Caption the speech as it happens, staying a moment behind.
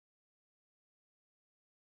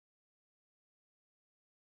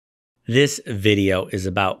This video is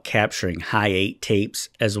about capturing Hi-8 tapes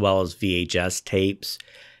as well as VHS tapes.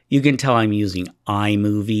 You can tell I'm using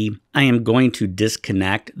iMovie. I am going to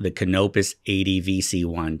disconnect the Canopus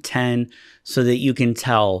ADVC110 so that you can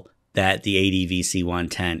tell that the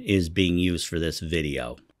ADVC110 is being used for this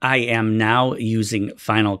video. I am now using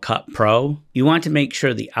Final Cut Pro. You want to make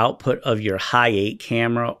sure the output of your Hi-8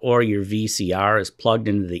 camera or your VCR is plugged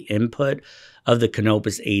into the input of the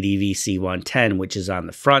Canopus ADVC110, which is on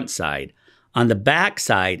the front side. On the back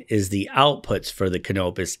side is the outputs for the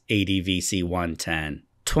Canopus ADVC110.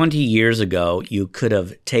 20 years ago, you could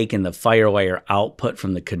have taken the Firewire output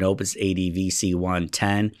from the Canopus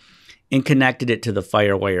ADVC110 and connected it to the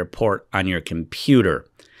Firewire port on your computer.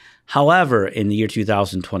 However, in the year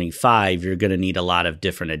 2025, you're going to need a lot of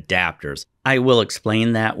different adapters. I will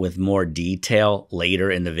explain that with more detail later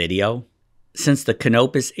in the video. Since the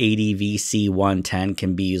Canopus ADVC110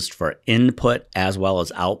 can be used for input as well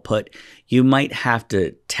as output, you might have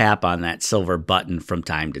to tap on that silver button from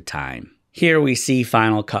time to time. Here we see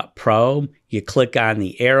Final Cut Pro. You click on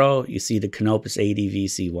the arrow, you see the Canopus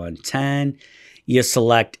ADVC110. You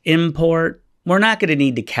select import. We're not going to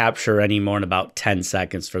need to capture any more than about 10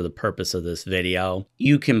 seconds for the purpose of this video.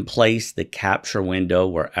 You can place the capture window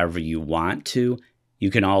wherever you want to.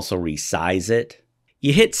 You can also resize it.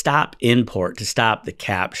 You hit stop import to stop the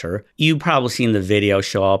capture. You've probably seen the video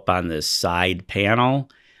show up on this side panel.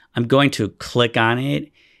 I'm going to click on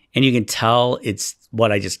it and you can tell it's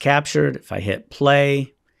what I just captured. If I hit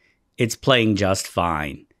play, it's playing just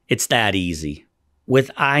fine. It's that easy. With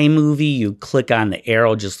iMovie, you click on the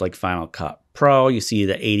arrow just like Final Cut Pro. You see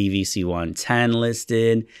the ADVC110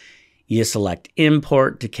 listed. You select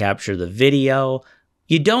import to capture the video.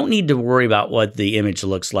 You don't need to worry about what the image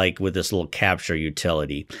looks like with this little capture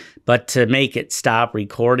utility. But to make it stop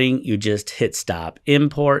recording, you just hit stop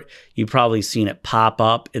import. You've probably seen it pop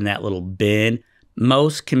up in that little bin.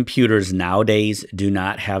 Most computers nowadays do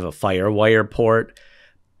not have a Firewire port,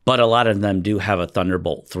 but a lot of them do have a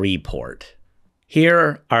Thunderbolt 3 port.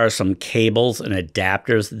 Here are some cables and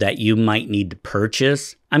adapters that you might need to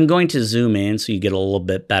purchase. I'm going to zoom in so you get a little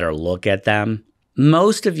bit better look at them.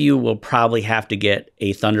 Most of you will probably have to get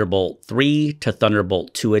a Thunderbolt 3 to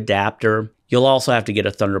Thunderbolt 2 adapter. You'll also have to get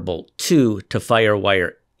a Thunderbolt 2 to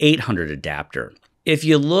Firewire 800 adapter. If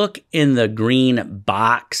you look in the green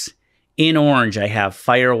box, in orange, I have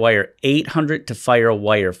Firewire 800 to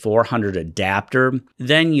Firewire 400 adapter.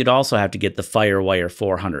 Then you'd also have to get the Firewire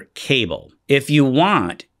 400 cable. If you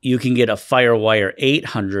want, you can get a Firewire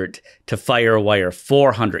 800 to Firewire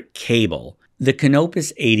 400 cable. The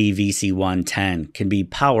Canopus ADVC110 can be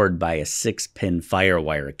powered by a 6-pin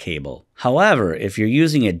Firewire cable. However, if you're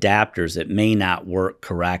using adapters, it may not work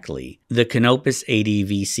correctly. The Canopus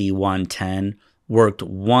ADVC110 worked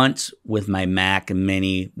once with my Mac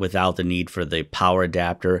Mini without the need for the power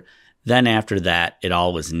adapter. Then after that, it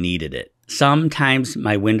always needed it. Sometimes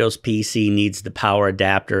my Windows PC needs the power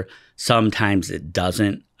adapter. Sometimes it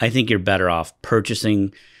doesn't. I think you're better off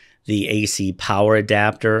purchasing the AC power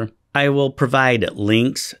adapter. I will provide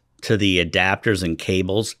links to the adapters and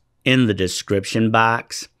cables in the description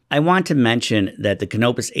box. I want to mention that the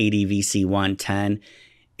Canopus ADVC110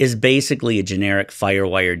 is basically a generic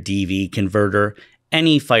Firewire DV converter.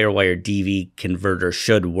 Any Firewire DV converter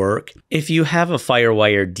should work. If you have a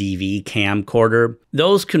Firewire DV camcorder,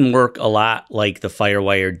 those can work a lot like the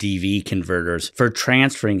Firewire DV converters for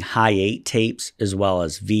transferring Hi-8 tapes as well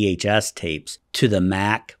as VHS tapes to the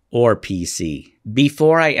Mac or PC.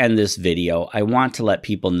 Before I end this video, I want to let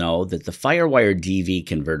people know that the Firewire DV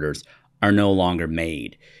converters are no longer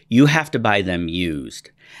made. You have to buy them used.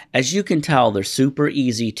 As you can tell, they're super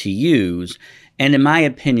easy to use, and in my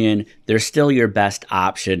opinion, they're still your best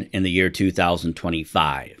option in the year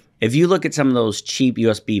 2025. If you look at some of those cheap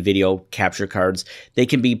USB video capture cards, they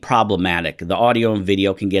can be problematic. The audio and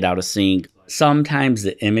video can get out of sync. Sometimes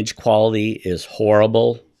the image quality is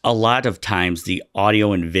horrible. A lot of times the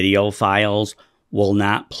audio and video files will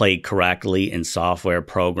not play correctly in software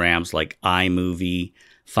programs like iMovie,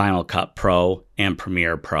 Final Cut Pro, and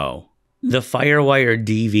Premiere Pro. The Firewire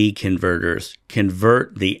DV converters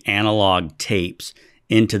convert the analog tapes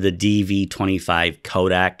into the DV25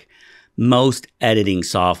 codec. Most editing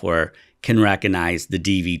software can recognize the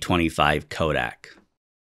DV25 codec.